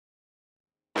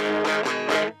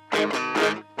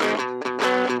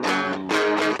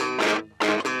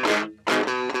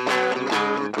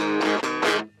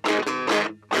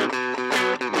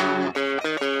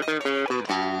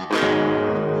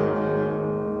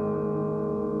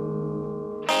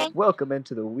Welcome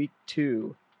into the Week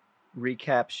 2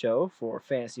 recap show for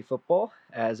fantasy football.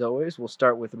 As always, we'll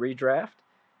start with redraft.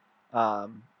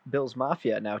 Bills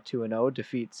Mafia, now 2-0,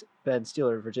 defeats Ben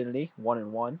Steeler Virginity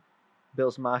 1-1.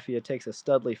 Bills Mafia takes a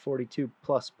studly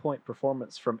 42-plus point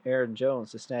performance from Aaron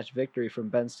Jones to snatch victory from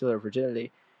Ben Steeler Virginity.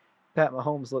 Pat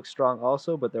Mahomes looks strong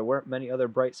also, but there weren't many other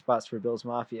bright spots for Bills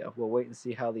Mafia. We'll wait and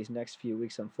see how these next few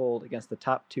weeks unfold against the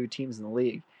top two teams in the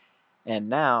league. And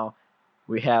now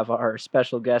we have our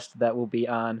special guest that will be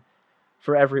on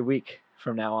for every week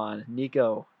from now on.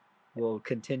 Nico will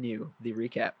continue the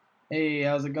recap. Hey,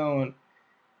 how's it going?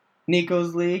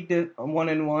 Nico's League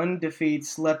 1-1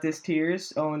 defeats Leftist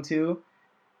Tears 0-2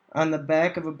 on the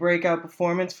back of a breakout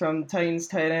performance from Titans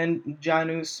tight end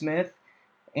Jonnu Smith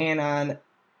and on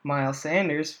Miles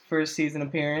Sanders' first season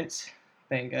appearance.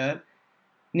 Thank God.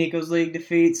 Nico's League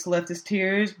defeats Leftist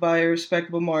Tears by a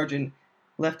respectable margin.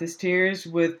 Leftist Tears,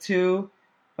 with two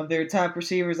of their top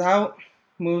receivers out,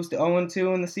 moves to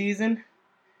 0-2 in the season.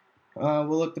 We'll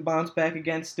look to bounce back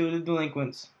against Student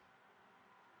Delinquents.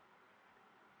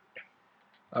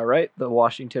 All right, the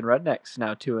Washington Rednecks,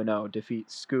 now 2-0, defeat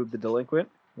Scoob the Delinquent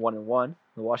 1-1.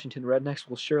 The Washington Rednecks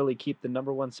will surely keep the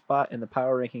number one spot in the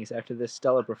power rankings after this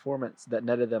stellar performance that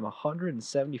netted them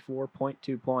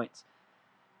 174.2 points.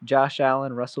 Josh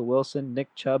Allen, Russell Wilson,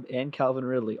 Nick Chubb, and Calvin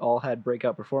Ridley all had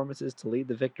breakout performances to lead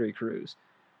the victory cruise.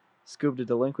 Scoob the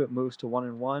Delinquent moves to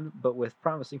 1-1, but with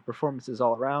promising performances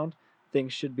all around,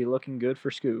 things should be looking good for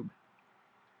Scoob.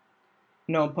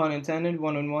 No pun intended,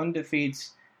 1-1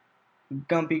 defeats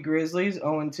Gumpy Grizzlies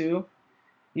 0-2.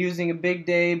 Using a big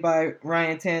day by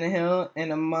Ryan Tannehill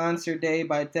and a monster day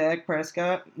by Dak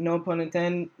Prescott, no pun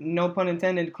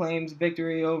intended, claims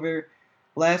victory over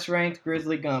last-ranked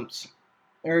Grizzly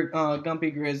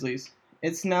Gumpy Grizzlies.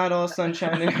 It's not all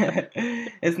sunshine.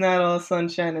 It's not all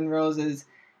sunshine and roses.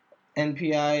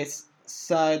 NPI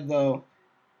side though,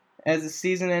 as the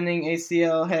season-ending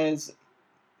ACL has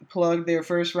plugged their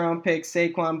first-round pick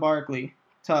Saquon Barkley.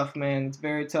 Tough, man. It's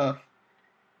very tough.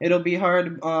 It'll be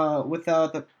hard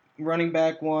without the running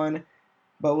back one,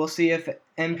 but we'll see if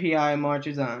NPI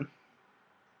marches on.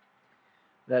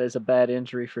 That is a bad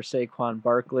injury for Saquon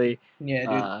Barkley.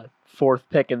 Yeah, dude. Fourth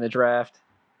pick in the draft.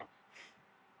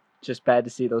 Just bad to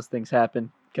see those things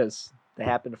happen because they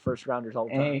happen to first rounders all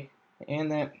the time. Hey,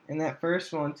 and that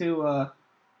first one too,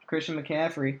 Christian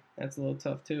McCaffrey. That's a little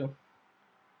tough too.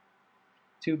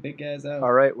 Two big guys out.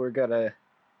 All right, we're gonna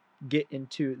get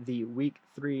into the Week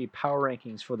 3 power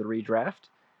rankings for the redraft.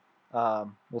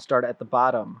 We'll start at the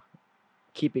bottom,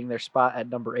 keeping their spot at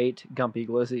number 8, Gumpy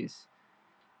Glizzies.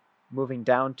 Moving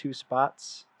down 2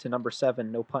 spots to number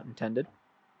 7, no pun intended.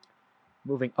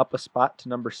 Moving up a spot to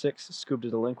number 6, Scoob the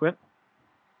Delinquent.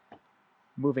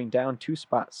 Moving down 2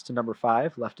 spots to number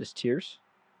 5, Leftist Tears.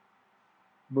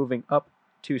 Moving up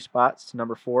 2 spots to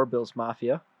number 4, Bills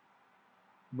Mafia.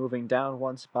 Moving down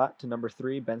 1 spot to number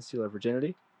 3, Ben Steeler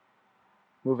Virginity.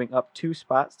 Moving up 2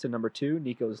 spots to number 2,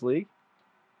 Nico's League.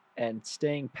 And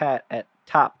staying pat at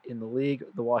top in the league,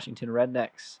 the Washington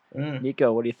Rednecks.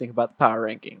 Nico, what do you think about the power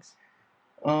rankings?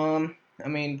 I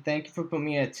mean, thank you for putting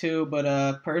me at 2,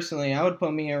 but personally, I would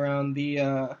put me around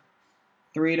the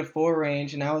 3 to 4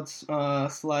 range, and I would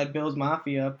slide Bills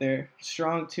Mafia up there.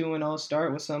 Strong 2-0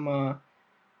 start with some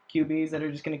QBs that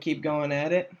are just going to keep going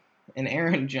at it. And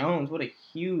Aaron Jones, what a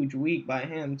huge week by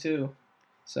him, too.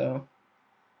 So,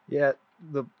 yeah,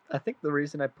 I think the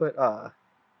reason I put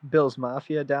Bills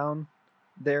Mafia down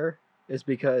there is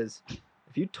because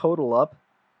if you total up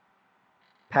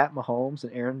Pat Mahomes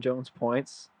and Aaron Jones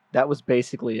points, that was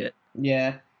basically it.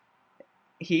 Yeah.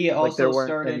 He also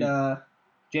started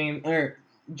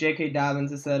J.K.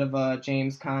 Dobbins instead of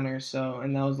James Conner,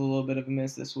 and that was a little bit of a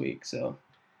miss this week. So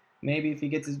maybe if he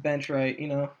gets his bench right,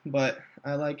 but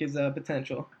I like his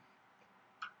potential.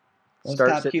 Those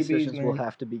start-sit decisions will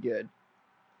have to be good.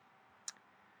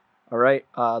 All right,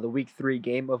 the Week 3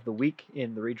 game of the week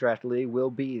in the Redraft League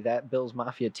will be that Bills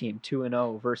Mafia team,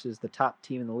 2-0, versus the top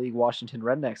team in the league, Washington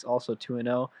Rednecks, also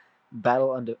 2-0.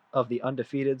 Battle of the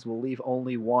undefeateds will leave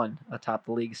only one atop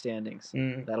the league standings.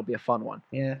 That'll be a fun one.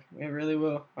 Yeah, it really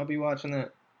will. I'll be watching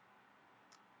that.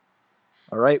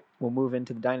 All right, we'll move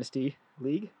into the Dynasty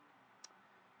League.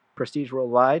 Prestige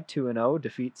Worldwide, 2-0,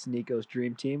 defeats Nico's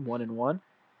Dream Team, 1-1.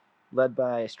 Led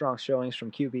by strong showings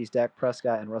from QBs Dak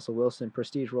Prescott and Russell Wilson,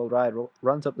 Prestige Worldwide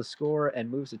runs up the score and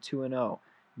moves to 2-0.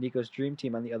 Nico's Dream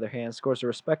Team, on the other hand, scores a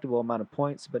respectable amount of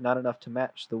points, but not enough to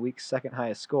match the week's second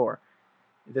highest score.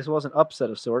 This was an upset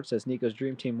of sorts, as Nico's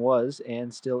Dream Team was,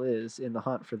 and still is, in the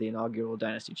hunt for the inaugural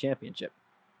Dynasty Championship.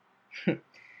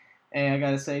 Hey, I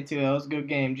gotta say, too, that was a good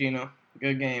game, Gino.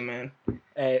 Good game, man.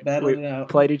 Hey, we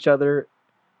played each other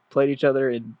played each other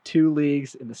in 2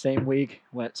 leagues in the same week,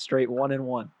 went straight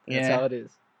 1-1. That's Yeah. how it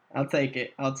is. I'll take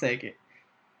it.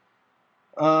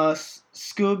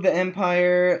 Scoob the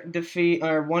Empire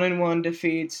 1-1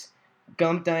 defeats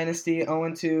Gump Dynasty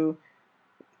 0-2.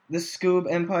 The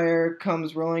Scoob Empire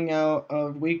comes rolling out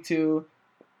of week 2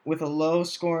 with a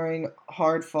low-scoring,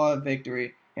 hard-fought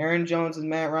victory. Aaron Jones and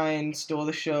Matt Ryan stole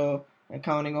the show,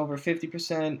 accounting over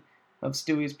 50% of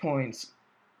Stewie's points.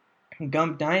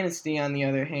 Gump Dynasty, on the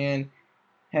other hand,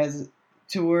 has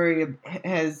to worry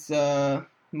has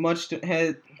much to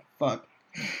has fuck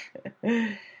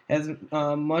has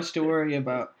much to worry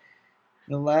about.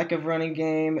 The lack of running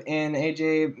game and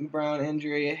AJ Brown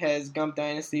injury has Gump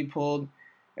Dynasty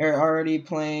already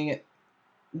playing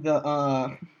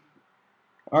the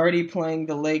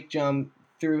leg jump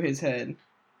through his head.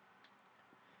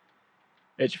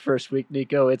 It's your first week,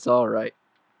 Nico. It's all right.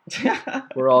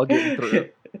 We're all getting through.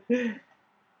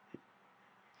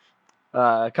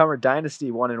 Comer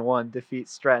Dynasty 1-1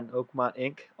 defeats Stratton Oakmont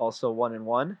Inc. also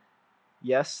 1-1.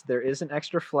 Yes, there is an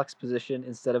extra flex position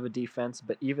instead of a defense,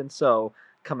 but even so,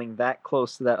 coming that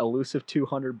close to that elusive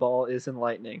 200 ball is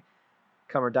enlightening.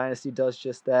 Comer Dynasty does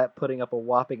just that, putting up a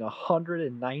whopping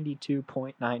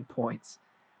 192.9 points.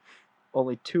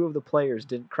 Only 2 of the players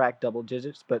didn't crack double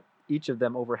digits, but each of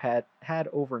them had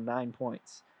over 9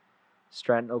 points.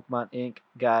 Stratton Oakmont Inc.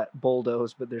 got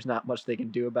bulldozed, but there's not much they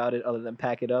can do about it other than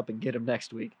pack it up and get them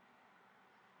next week.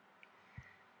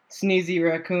 Sneezy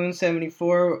Raccoon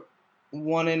 74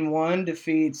 1-1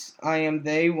 defeats I Am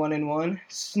They 1-1.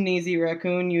 Sneezy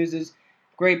Raccoon uses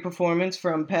great performance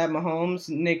from Pat Mahomes,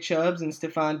 Nick Chubbs, and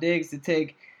Stephon Diggs to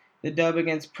take the dub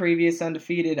against previous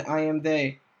undefeated I Am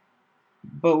They.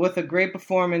 But with a great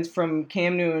performance from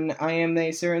Cam Newton, I Am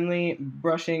They certainly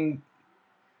brushing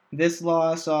this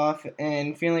loss off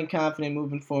and feeling confident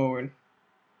moving forward.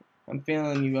 I'm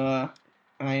feeling you, I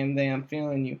Am They. I'm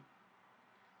feeling you.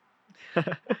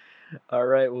 All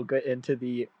right, we'll get into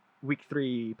the Week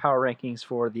 3 power rankings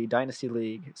for the Dynasty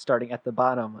League. Starting at the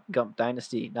bottom, Gump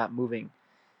Dynasty, not moving.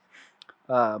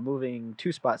 Moving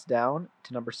 2 spots down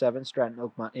to number 7, Stratton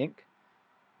Oakmont Inc.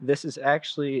 This is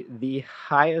actually the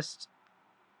highest,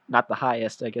 not the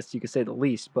highest, I guess you could say the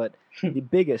least, but the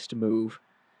biggest move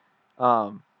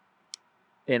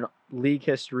in league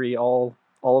history, all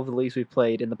of the leagues we've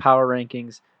played in the power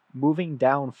rankings, moving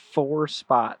down 4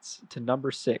 spots to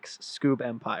number 6, Scoob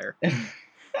Empire.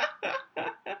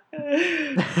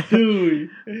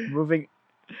 Dude.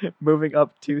 moving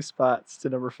up 2 spots to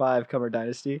number 5, Comer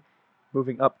Dynasty.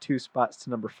 Moving up 2 spots to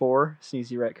number 4,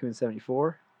 Sneezy Raccoon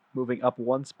 74. Moving up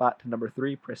 1 spot to number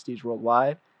 3, Prestige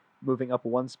Worldwide. Moving up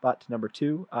 1 spot to number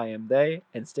 2, I Am They.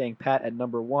 And staying pat at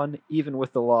number 1, even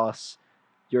with the loss,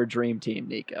 your dream team,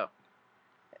 Nico.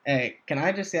 Hey, can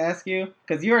I just ask you?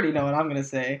 Because you already know what I'm going to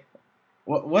say.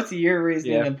 What's your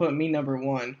reasoning to put me number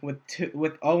 1 with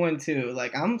 0-2?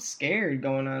 Like, I'm scared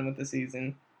going on with the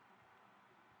season.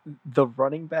 The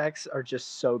running backs are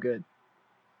just so good.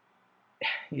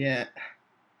 Yeah.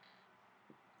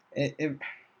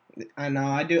 I know.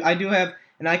 I do have,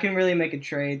 and I can really make a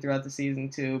trade throughout the season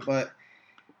too, but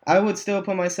I would still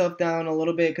put myself down a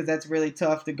little bit because that's really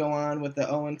tough to go on with the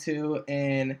 0-2,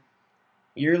 and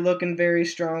you're looking very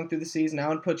strong through the season. I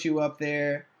would put you up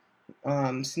there.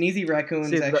 Sneezy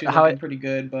Raccoon's actually looking pretty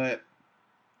good, but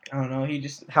I don't know.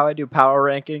 How I do power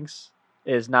rankings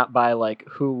is not by like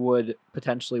who would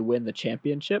potentially win the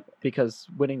championship, because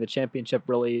winning the championship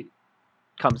really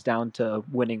comes down to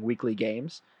winning weekly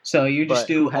games. So you just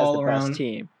do who has all the around best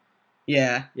team.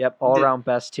 Yeah. Yep, all around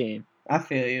best team. I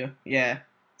feel you. Yeah.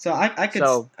 So I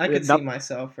could see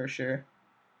myself for sure.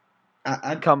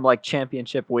 I'd come like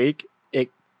championship week,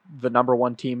 the number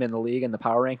 1 team in the league in the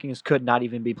power rankings could not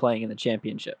even be playing in the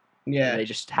championship. Yeah. And they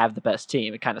just have the best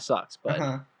team. It kind of sucks,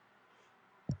 but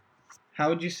How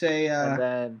would you say and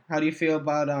then how do you feel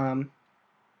about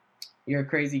your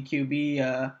crazy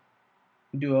QB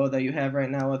duo that you have right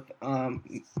now with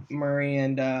Murray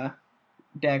and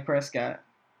Dak Prescott?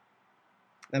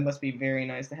 That must be very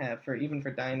nice to have even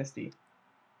for Dynasty.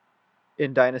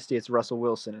 In Dynasty, it's Russell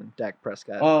Wilson and Dak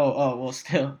Prescott. Oh, well,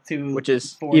 still which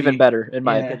is even better in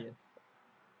my opinion.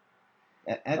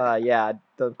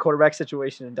 The quarterback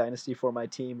situation in Dynasty for my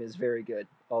team is very good.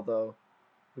 Although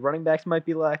the running backs might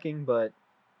be lacking, but it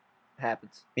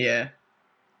happens. Yeah.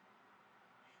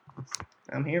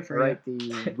 I'm here for it.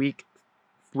 The week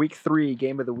 3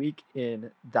 game of the week in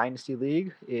Dynasty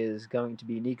League is going to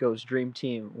be Nico's Dream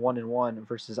Team 1-1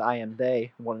 versus I Am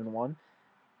They 1-1.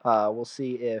 We'll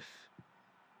see if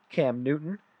Cam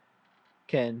Newton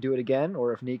can do it again,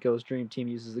 or if Nico's Dream Team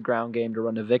uses the ground game to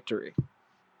run to victory.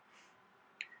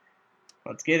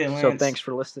 Let's get it, Lance. So thanks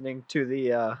for listening to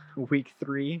the week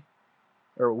 2,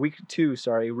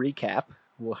 recap.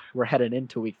 We're heading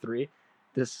into week 3.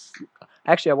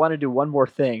 Actually, I want to do one more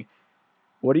thing.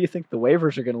 What do you think the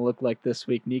waivers are going to look like this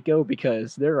week, Nico?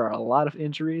 Because there are a lot of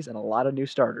injuries and a lot of new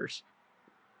starters.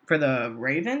 For the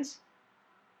Ravens?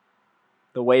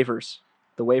 The waivers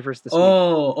this week.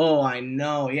 Oh, I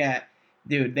know. Yeah.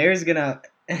 Dude, there's going to...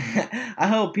 I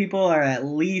hope people are at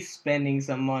least spending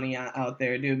some money out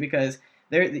there, dude, because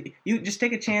you just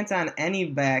take a chance on any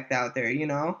back out there, you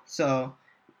know? So,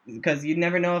 because you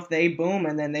never know if they boom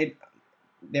and then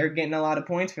they're getting a lot of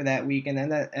points for that week, and then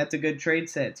that's a good trade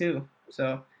set, too.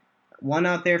 So, one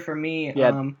out there for me.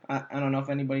 Yeah. I don't know if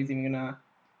anybody's even going to...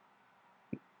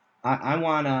 I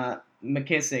want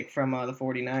McKissick from the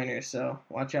 49ers, so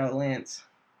watch out, Lance.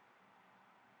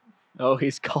 Oh,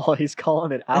 he's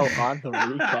calling it out on the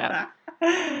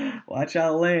recap. Watch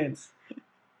out, Lance.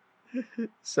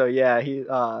 So yeah,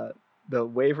 the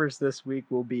waivers this week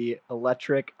will be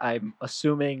electric. I'm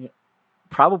assuming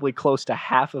probably close to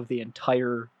half of the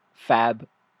entire fab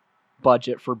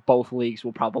budget for both leagues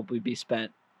will probably be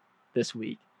spent this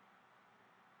week.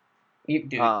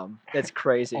 Dude, it's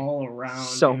crazy. All around.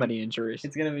 So many injuries.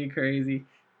 It's gonna be crazy.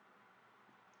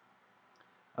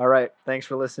 All right. Thanks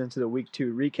for listening to the week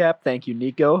 2 recap. Thank you,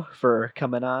 Nico, for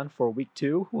coming on for week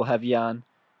 2. We'll have you on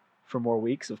for more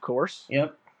weeks, of course.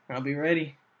 Yep. I'll be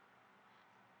ready.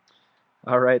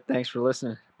 All right. Thanks for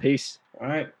listening. Peace. All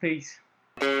right. Peace.